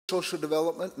Social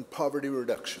Development and Poverty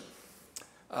Reduction.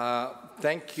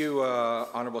 Thank you,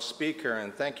 Honorable Speaker,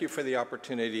 and thank you for the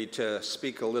opportunity to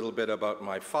speak a little bit about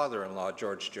my father-in-law,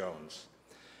 George Jones.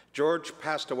 George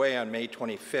passed away on May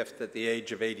 25th at the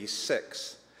age of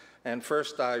 86. And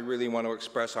first, I really want to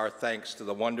express our thanks to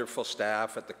the wonderful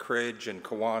staff at the Cridge and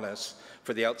Kiwanis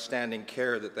for the outstanding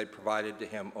care that they provided to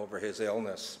him over his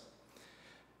illness.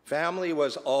 Family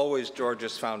was always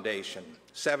George's foundation.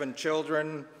 7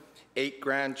 children, 8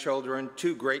 grandchildren,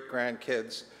 2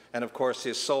 great-grandkids, and of course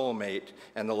his soulmate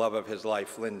and the love of his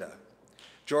life, Linda.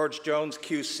 George Jones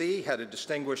QC had a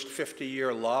distinguished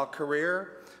 50-year law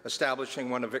career, establishing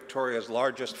one of Victoria's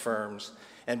largest firms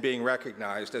and being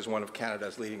recognized as one of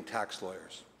Canada's leading tax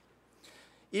lawyers.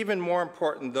 Even more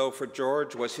important, though, for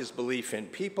George was his belief in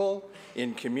people,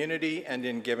 in community, and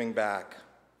in giving back.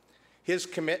 His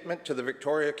commitment to the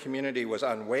Victoria community was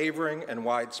unwavering and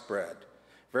widespread,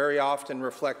 very often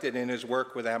reflected in his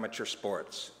work with amateur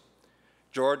sports.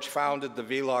 George founded the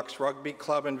Velox Rugby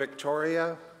Club in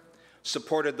Victoria,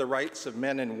 supported the rights of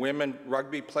men and women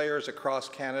rugby players across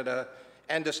Canada,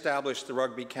 and established the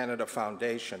Rugby Canada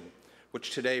Foundation,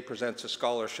 which today presents a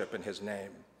scholarship in his name.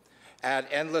 Add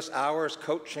endless hours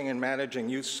coaching and managing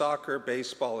youth soccer,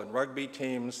 baseball, and rugby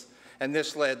teams, and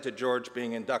this led to George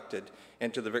being inducted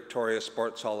into the Victoria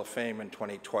Sports Hall of Fame in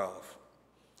 2012.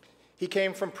 He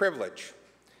came from privilege.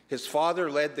 His father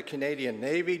led the Canadian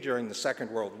Navy during the Second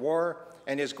World War,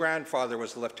 and his grandfather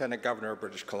was the Lieutenant Governor of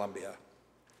British Columbia.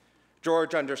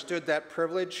 George understood that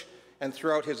privilege and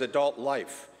throughout his adult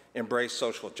life embraced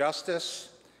social justice,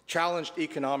 challenged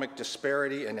economic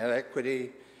disparity and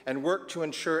inequity, and worked to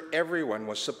ensure everyone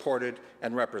was supported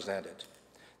and represented.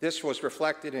 This was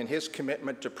reflected in his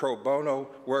commitment to pro bono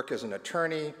work as an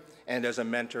attorney and as a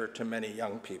mentor to many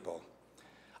young people.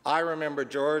 I remember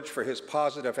George for his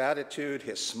positive attitude,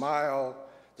 his smile,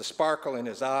 the sparkle in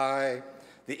his eye,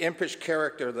 the impish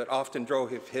character that often drove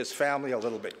his family a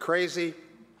little bit crazy.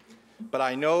 But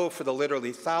I know for the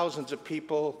literally thousands of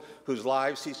people whose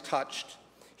lives he's touched,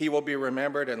 he will be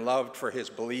remembered and loved for his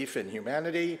belief in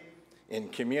humanity, in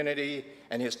community,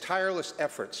 and his tireless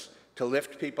efforts to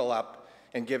lift people up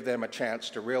and give them a chance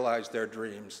to realize their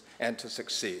dreams and to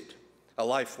succeed. A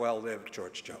life well lived,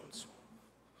 George Jones.